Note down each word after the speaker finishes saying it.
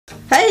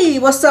Hey,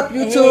 what's up,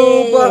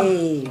 YouTube?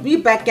 Hey. We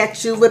back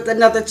at you with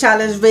another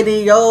challenge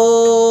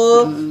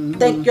video.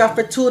 Thank y'all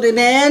for tuning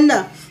in.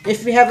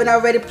 If you haven't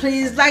already,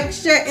 please like,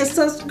 share, and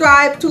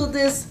subscribe to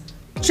this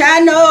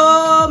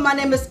channel. My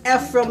name is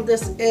Ephraim.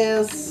 This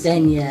is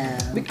Danielle.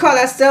 We call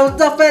ourselves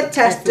the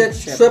Fantastic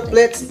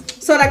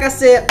Tripletts. So, like I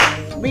said,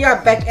 we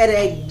are back at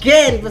it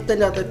again with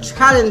another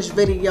challenge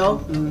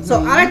video. So,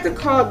 I like to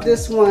call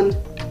this one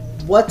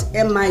 "What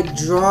Am I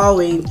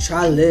Drawing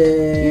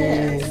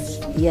Challenge?"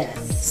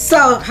 Yes.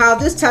 So how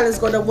this challenge is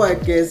going to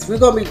work is we're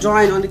going to be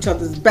drawing on each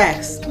other's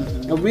backs,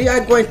 and we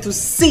are going to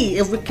see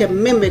if we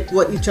can mimic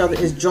what each other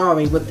is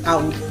drawing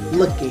without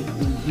looking.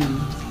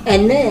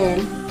 And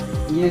then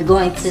you're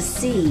going to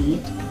see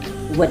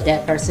what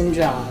that person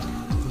drawed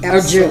or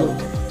drew.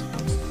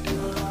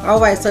 All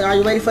right, so are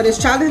you ready for this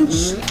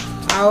challenge?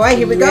 All right,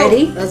 here we go.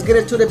 Ready? Let's get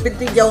into the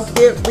video.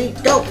 Here we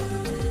go.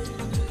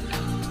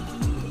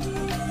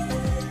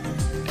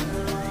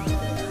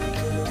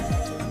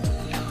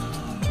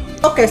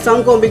 Okay, so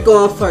I'm going to be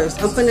going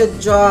first. I'm going to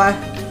draw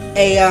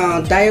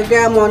a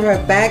diagram on her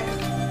back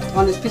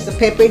on this piece of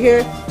paper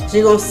here. So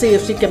you're going to see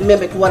if she can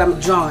mimic what I'm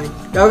drawing.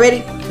 Y'all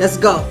ready? Let's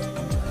go.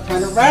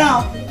 Turn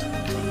around.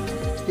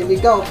 Here we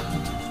go.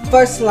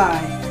 First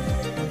line.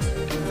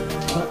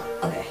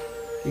 Okay.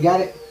 You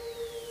got it?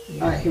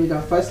 All right, here we go.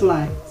 First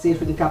line. See if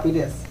we can copy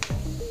this.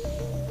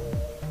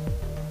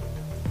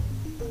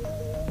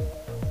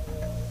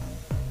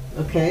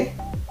 Okay.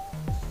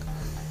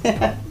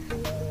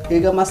 Here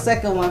go my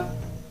second one.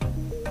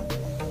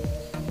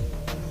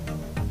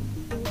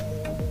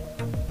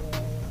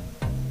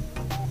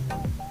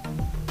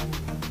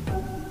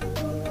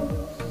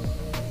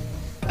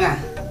 Ah.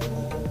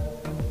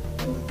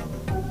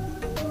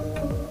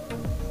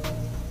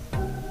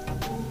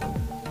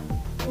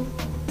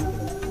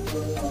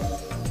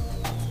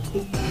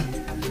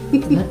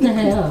 What the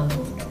hell?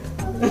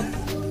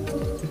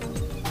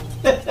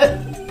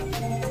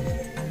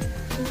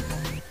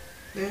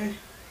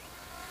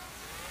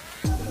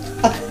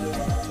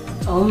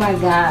 Oh my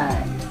God.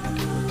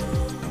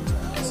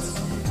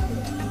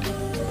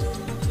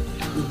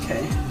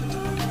 Okay.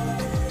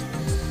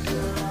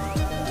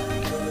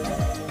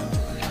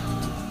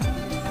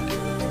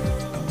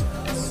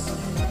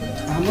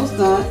 Almost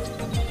done.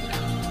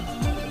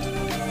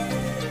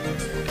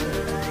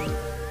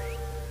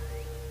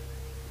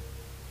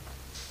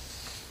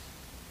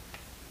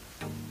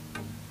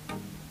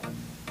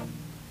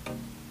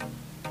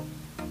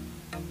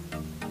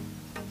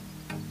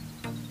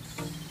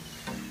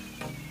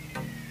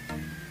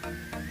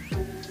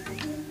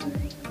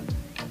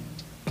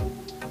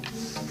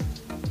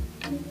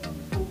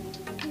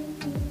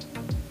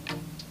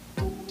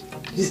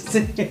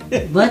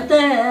 What the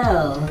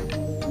hell?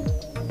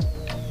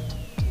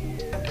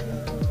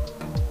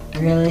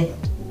 Really?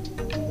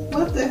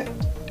 What the?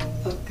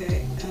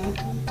 Okay.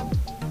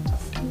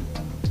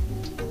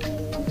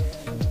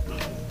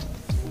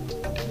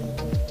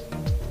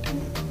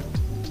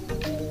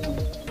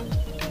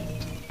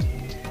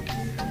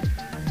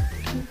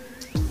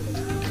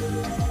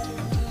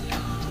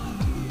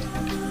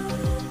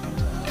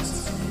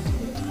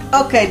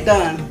 Okay,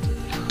 done.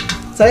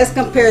 So let's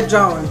compare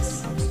drawings.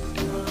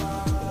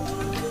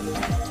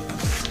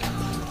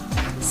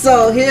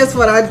 So here's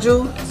what I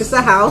drew. It's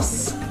a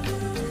house.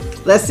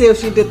 Let's see if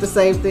she did the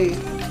same thing.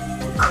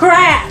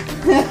 Crap!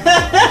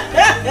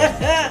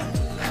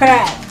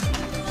 Crap.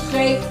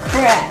 Straight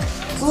crap.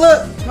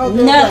 Look. hold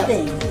on,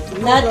 Nothing.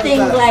 look. Nothing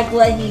Hold on. like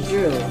what he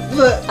drew.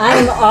 Look.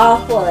 I'm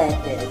awful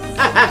at this.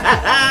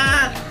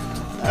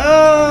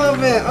 Oh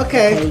man.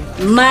 Okay.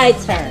 Okay, my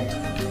turn.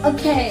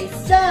 Okay,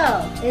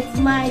 so it's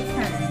my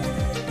turn.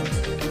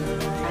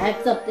 I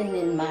have something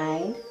in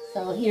mind.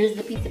 So here's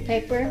the piece of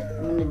paper.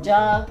 I'm gonna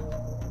draw,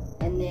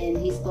 and then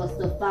he's supposed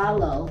to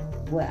follow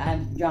what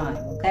I'm drawing.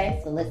 Okay,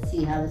 so let's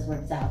see how this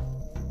works out.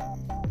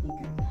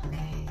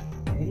 Okay,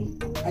 ready?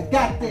 I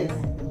got this.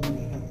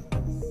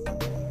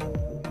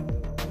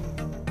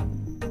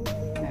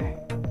 All right.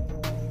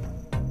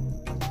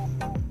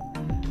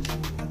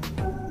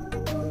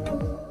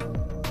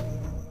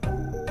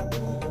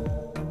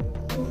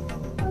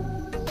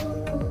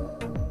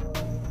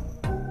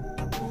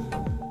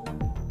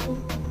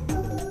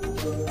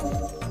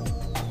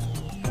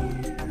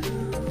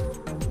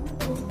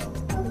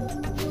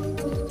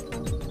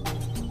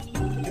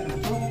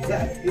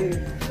 Got it.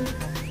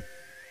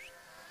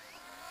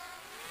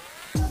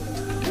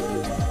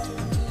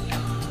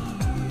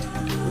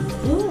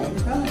 Do it.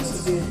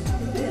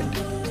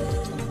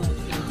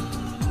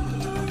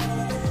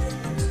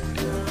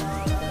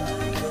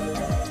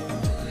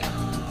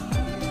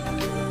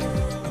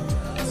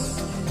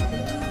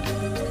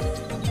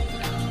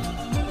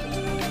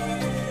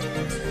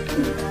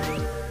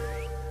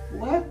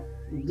 What?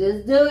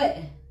 Just do it.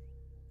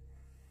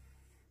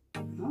 I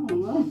don't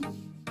know.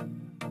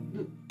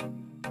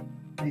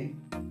 Hey,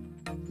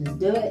 Just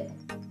do it.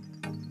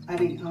 I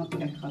don't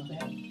think I caught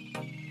that.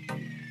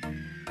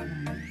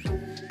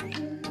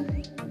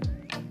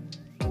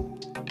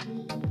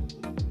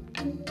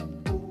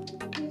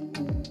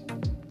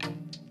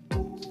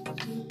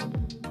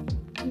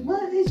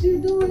 finish you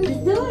doing it?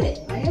 Just do it.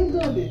 I am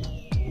doing it.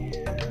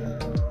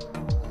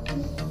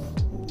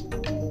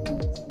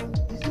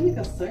 Did you make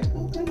a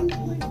circle coming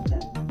like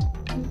that?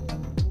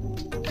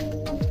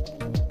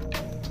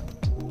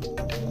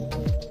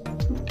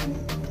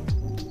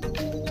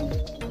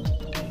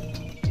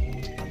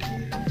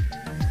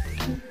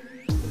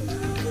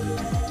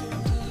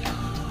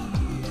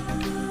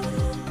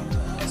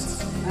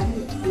 I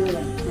didn't feel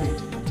that print.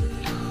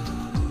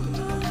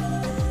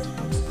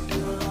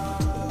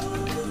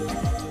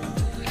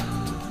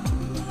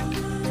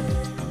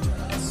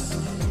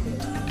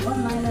 One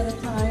line at a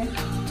time.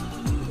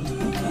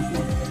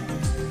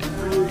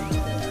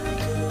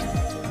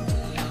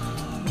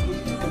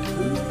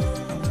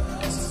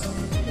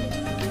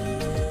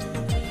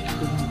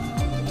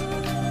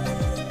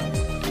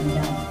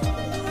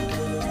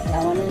 I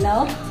want to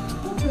know.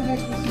 What the heck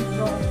did she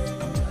draw?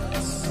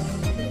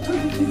 What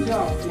did you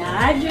draw? Now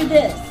I drew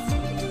this.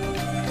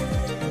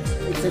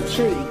 It's a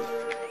tree.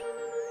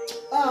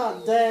 Oh,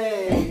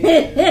 dang.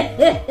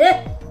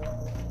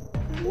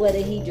 What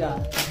did he draw?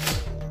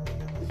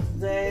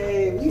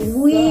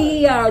 Dang.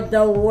 We are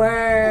the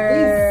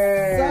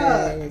worst.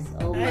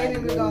 Suck. Oh I my ain't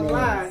even gonna goodness.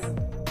 lie.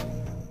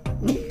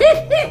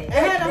 I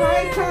had a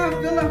hard time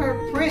feeling her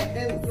print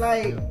and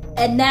like.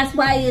 And that's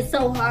why it's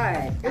so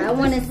hard. It's I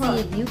want to just fun.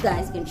 see if you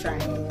guys can try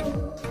it.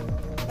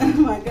 Oh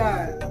my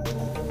god.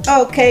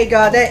 Okay,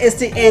 y'all, that is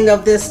the end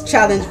of this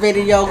challenge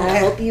video. I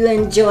hope you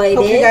enjoyed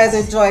Hope it. you guys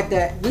enjoyed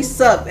that. We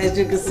suck, as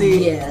you can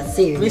see. Yeah,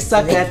 seriously. We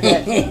suck at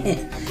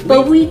that.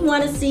 But we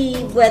want to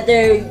see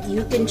whether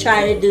you can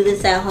try to do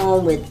this at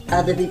home with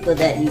other people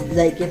that you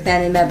like, your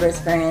family members,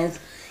 friends.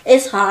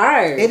 It's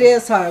hard. It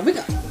is hard.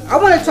 I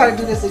want to try to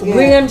do this again.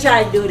 We're gonna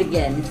try to do it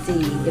again and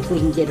see if we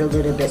can get a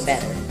little bit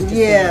better.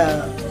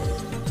 Yeah.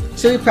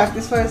 Should we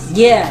practice first?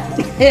 Yeah.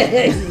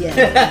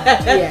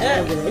 Yeah,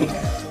 I would.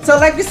 So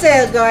like we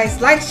said,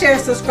 guys, like, share,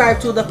 and subscribe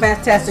to the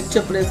Fantastic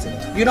Tripletts.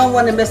 You don't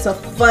want to miss a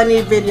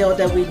funny video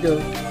that we do.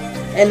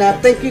 And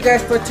thank you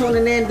guys for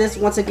tuning in.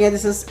 Once again,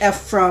 this is F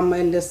from,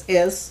 and this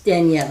is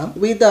Danielle.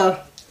 We the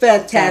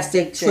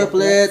Fantastic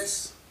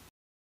Triplets.